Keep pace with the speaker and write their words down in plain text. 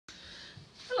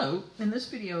Hello, in this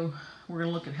video we're going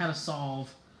to look at how to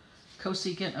solve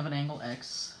cosecant of an angle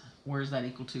x, where is that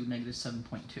equal to negative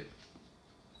 7.2.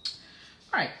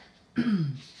 Alright, let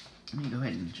me go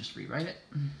ahead and just rewrite it.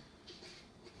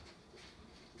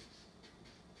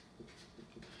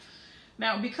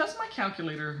 Now, because my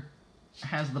calculator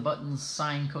has the buttons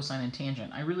sine, cosine, and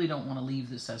tangent, I really don't want to leave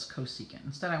this as cosecant.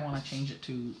 Instead, I want to change it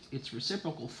to its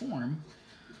reciprocal form,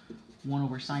 1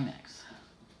 over sine x.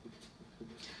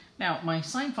 Now, my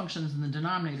sine function is in the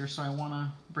denominator, so I want to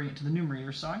bring it to the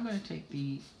numerator, so I'm going to take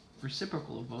the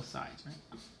reciprocal of both sides, right?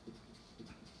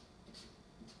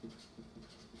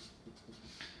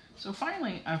 So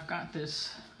finally, I've got this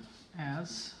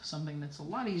as something that's a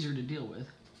lot easier to deal with.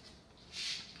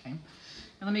 Okay, and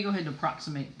let me go ahead and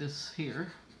approximate this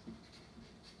here.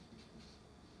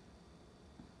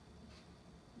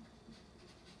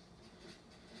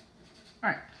 All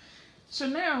right, so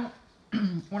now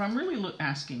what I'm really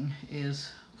asking is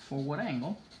for what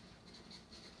angle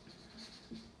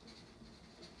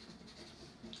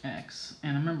x,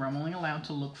 and remember I'm only allowed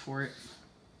to look for it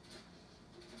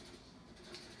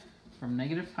from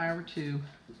negative pi over 2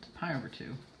 to pi over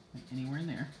 2, anywhere in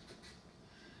there.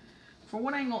 For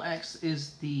what angle x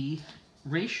is the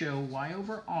ratio y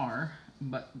over r,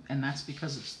 and that's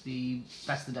because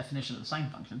that's the definition of the sine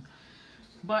function.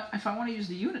 But if I want to use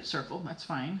the unit circle, that's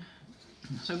fine.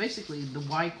 So basically, the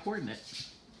y coordinate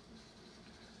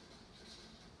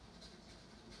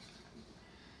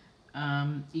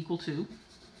equal to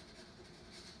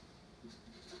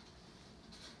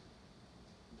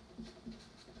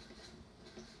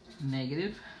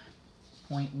negative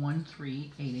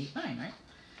 0.13889, right?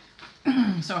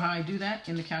 So how I do that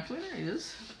in the calculator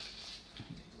is,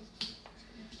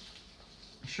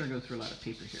 I sure go through a lot of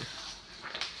paper here.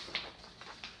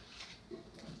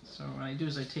 So what I do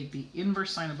is I take the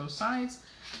inverse sine of both sides,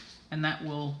 and that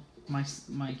will, my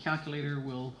calculator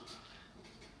will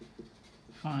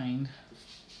find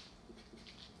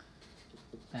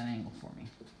that angle for me.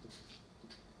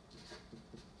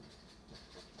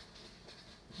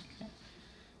 Okay.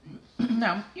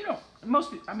 Now, you know,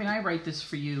 I write this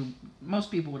for you. Most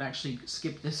people would actually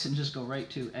skip this and just go right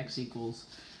to x equals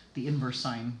the inverse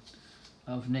sine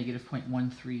of negative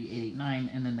 0.13889,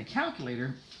 and then the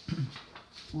calculator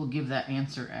we'll give that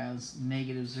answer as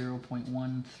negative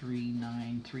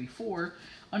 0.13934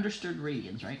 understood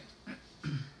radians, right?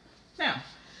 Now,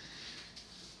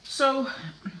 so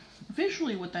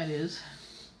visually what that is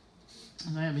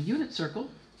I have a unit circle,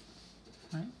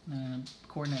 right, and a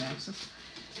coordinate axis,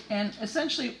 and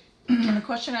essentially the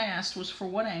question I asked was for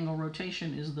what angle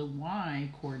rotation is the y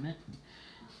coordinate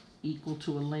equal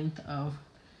to a length of,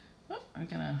 I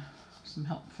got some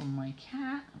help from my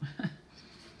cat,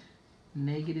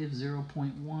 negative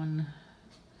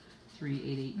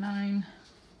 0.13889,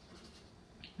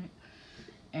 right?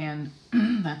 And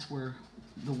that's where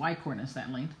the y coordinate is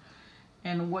that length.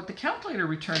 And what the calculator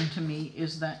returned to me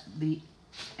is that the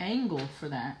angle for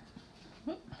that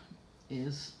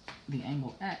is the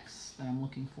angle x that I'm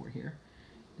looking for here.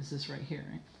 Is this right here,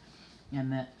 right?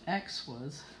 And that x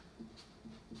was,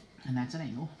 and that's an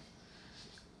angle,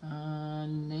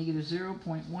 negative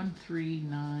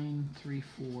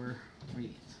 0.13934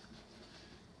 radians.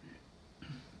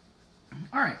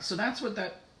 All right, so that's what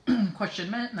that question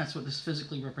meant, and that's what this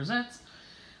physically represents.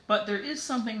 But there is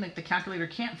something that the calculator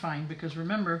can't find, because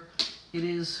remember, it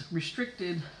is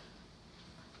restricted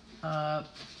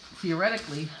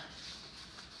theoretically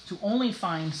to only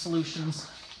find solutions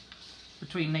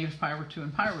between negative pi over 2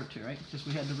 and pi over 2, right? Because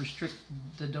we had to restrict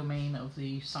the domain of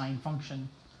the sine function.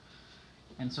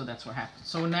 And so that's what happened.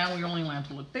 So now we're only allowed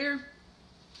to look there.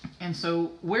 And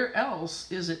so where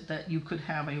else is it that you could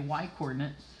have a y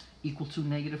coordinate equal to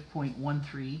negative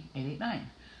 0.13889?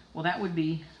 Well, that would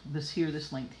be this here,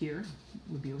 this length here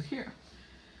would be over here.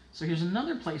 So here's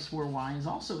another place where y is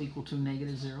also equal to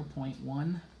negative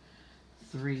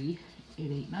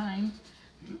 0.13889.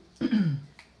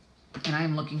 And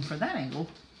I'm looking for that angle.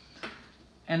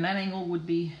 And that angle would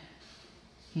be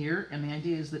here, and the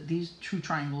idea is that these two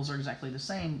triangles are exactly the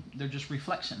same. They're just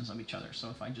reflections of each other. So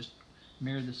if I just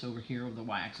mirrored this over here over the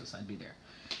y-axis, I'd be there.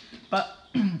 But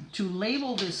to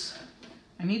label this,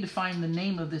 I need to find the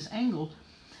name of this angle.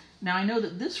 Now I know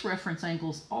that this reference angle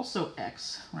is also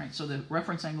x, right? So the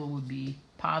reference angle would be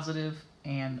positive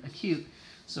and acute.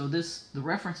 So the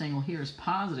reference angle here is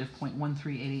positive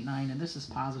 0.13889, and this is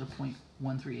positive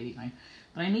 0.13889.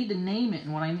 But I need to name it,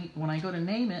 and when I go to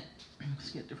name it,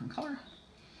 let's get a different color.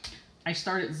 I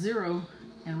start at 0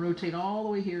 and rotate all the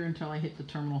way here until I hit the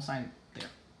terminal side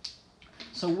there.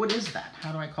 So what is that?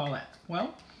 How do I call that?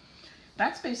 Well,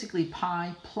 that's basically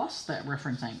pi plus that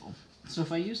reference angle. So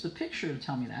if I use the picture to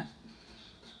tell me that,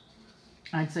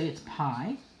 I'd say it's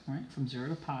pi, right, from 0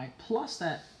 to pi, plus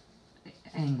that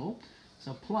angle,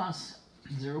 so plus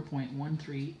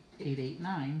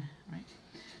 0.13889, right?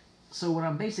 So what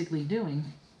I'm basically doing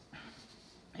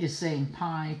is saying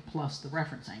pi plus the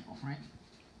reference angle, right?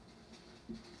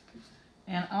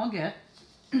 And I'll get,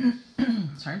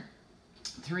 sorry,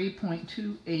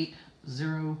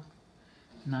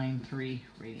 3.28093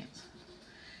 radians.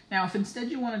 Now, if instead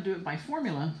you want to do it by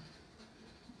formula,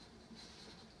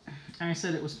 and I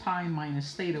said it was pi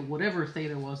minus theta, whatever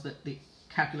theta was that the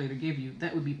calculator gave you,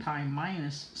 that would be pi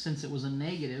minus, since it was a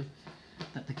negative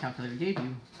that the calculator gave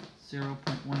you,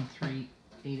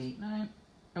 0.13889.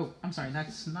 Oh, I'm sorry,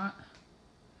 that's not...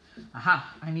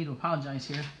 Aha, I need to apologize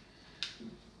here.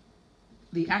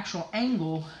 The actual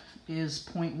angle is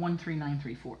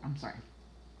 0.13934. I'm sorry.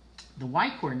 The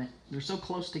y-coordinate, they're so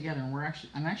close together, and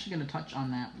I'm actually going to touch on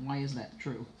that. Why is that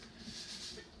true?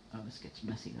 Oh, this gets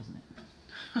messy, doesn't it?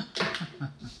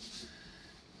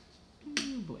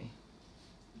 Oh boy.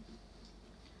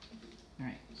 All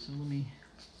right, so let me...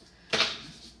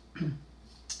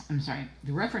 I'm sorry,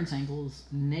 the reference angle is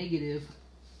negative...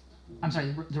 I'm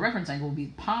sorry, the reference angle will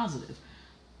be positive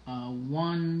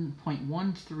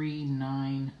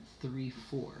 1.13934.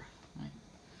 Right?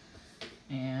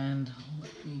 And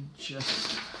let me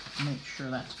just make sure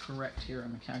that's correct here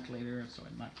on the calculator so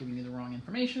I'm not giving you the wrong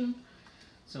information.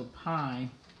 So pi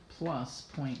plus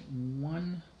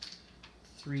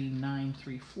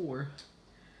 0.13934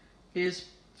 is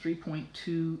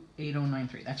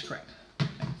 3.28093. That's correct.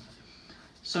 Okay.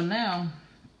 So now,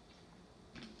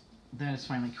 that is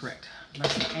finally correct.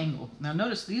 That's the angle. Now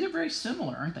notice, these are very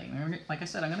similar, aren't they? Like I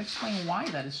said, I'm going to explain why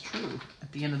that is true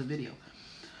at the end of the video.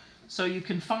 So you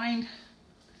can find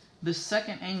the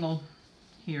second angle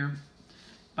here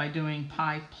by doing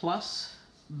pi plus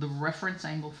the reference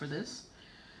angle for this.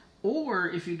 Or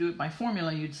if you do it by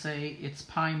formula, you'd say it's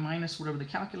pi minus whatever the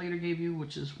calculator gave you,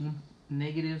 which is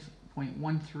negative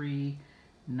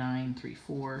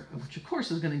 0.13934, which of course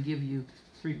is going to give you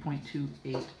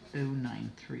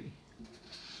 3.28093.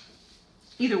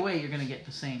 Either way, you're going to get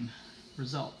the same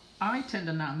result. I tend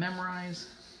to not memorize,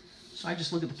 so I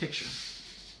just look at the picture.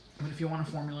 But if you want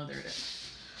a formula, there it is.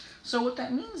 So what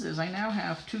that means is I now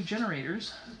have two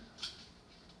generators.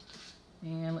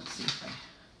 And let's see if I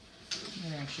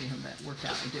actually have that worked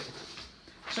out. I do.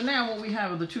 So now what we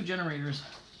have are the two generators.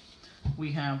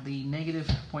 We have the negative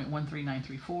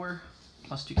 0.13934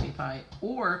 plus 2k pi,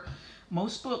 or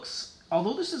most books,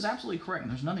 although this is absolutely correct,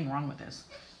 and there's nothing wrong with this,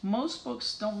 most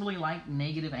books don't really like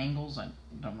negative angles. I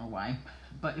don't know why.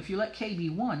 But if you let k be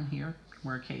 1 here,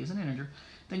 where k is an integer,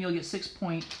 then you'll get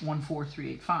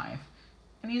 6.14385.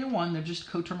 And either one, they're just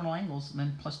coterminal angles, and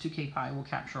then plus 2k pi will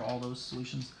capture all those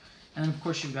solutions. And then, of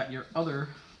course, you've got your other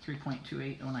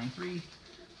 3.28093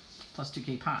 plus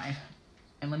 2k pi.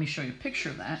 And let me show you a picture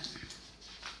of that.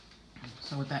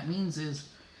 So what that means is,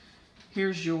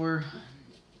 here's your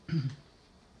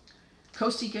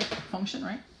cosecant function,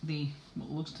 right?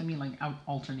 What looks to me like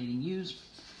alternating u's.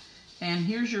 And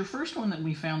here's your first one that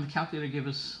we found. The calculator gave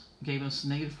us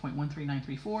negative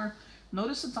 0.13934.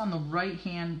 Notice it's on the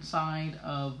right-hand side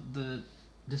of the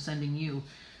descending u.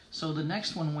 So the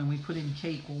next one, when we put in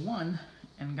k equal 1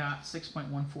 and got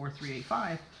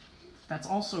 6.14385, that's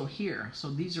also here. So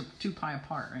these are 2 pi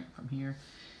apart, right, from here.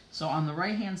 So on the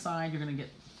right-hand side, you're going to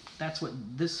get, that's what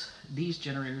these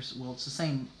generators, well, it's the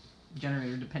same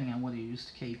generator depending on whether you use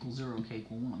k equals 0 or k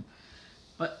equal 1.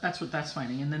 But that's what that's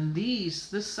finding. And then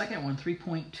this second one,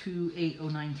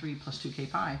 3.28093 plus 2k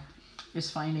pi, is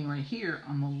finding right here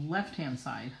on the left-hand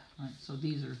side. Right? So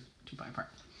these are 2 pi apart.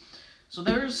 So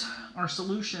there's our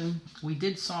solution. We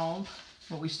did solve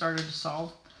what we started to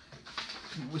solve.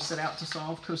 We set out to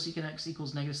solve cosecant x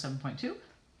equals negative 7.2.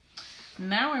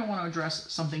 Now I want to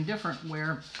address something different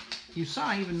where you saw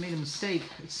I even made a mistake.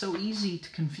 It's so easy to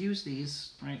confuse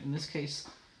these, right? In this case,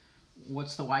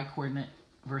 what's the y-coordinate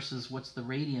versus what's the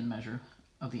radian measure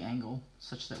of the angle,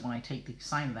 such that when I take the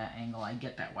sine of that angle, I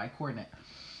get that y-coordinate.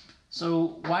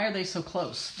 So why are they so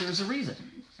close? There's a reason.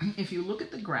 If you look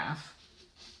at the graph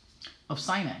of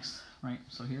sine x, right,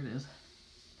 so here it is,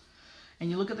 and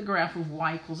you look at the graph of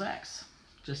y equals x,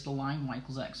 just a line y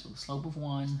equals x with a slope of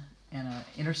 1 and an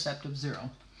intercept of 0,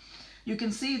 you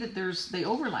can see that they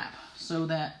overlap, so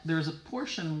that there's a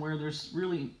portion where there's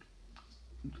really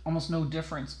almost no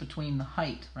difference between the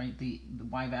height, right, the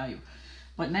y value.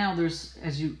 But now there's,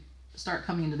 as you start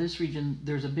coming into this region,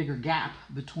 there's a bigger gap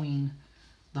between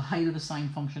the height of the sine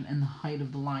function and the height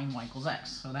of the line y equals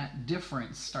x. So that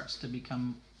difference starts to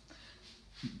become,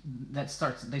 they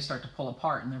start to pull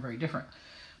apart, and they're very different.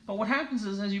 But what happens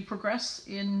is, as you progress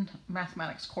in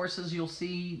mathematics courses, you'll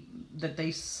see that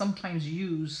they sometimes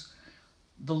use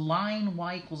the line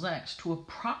y equals x to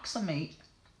approximate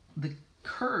the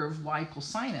curve y equals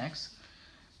sine x,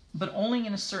 but only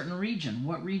in a certain region.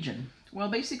 What region? Well,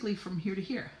 basically from here to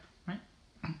here, right?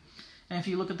 And if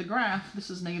you look at the graph, this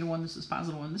is -1, this is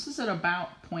 +1. This is at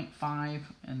about 0.5,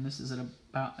 and this is at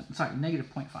about, sorry,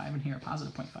 -0.5, and here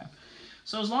 +0.5.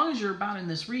 So as long as you're about in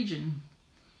this region,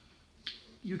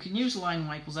 you can use the line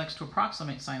y equals x to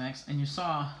approximate sine x, and you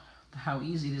saw how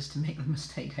easy it is to make the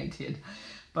mistake I did.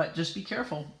 But just be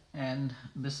careful, and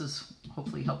this is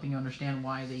hopefully helping you understand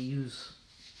why they use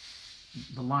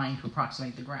the line to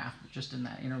approximate the graph just in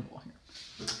that interval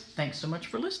here. Thanks so much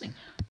for listening.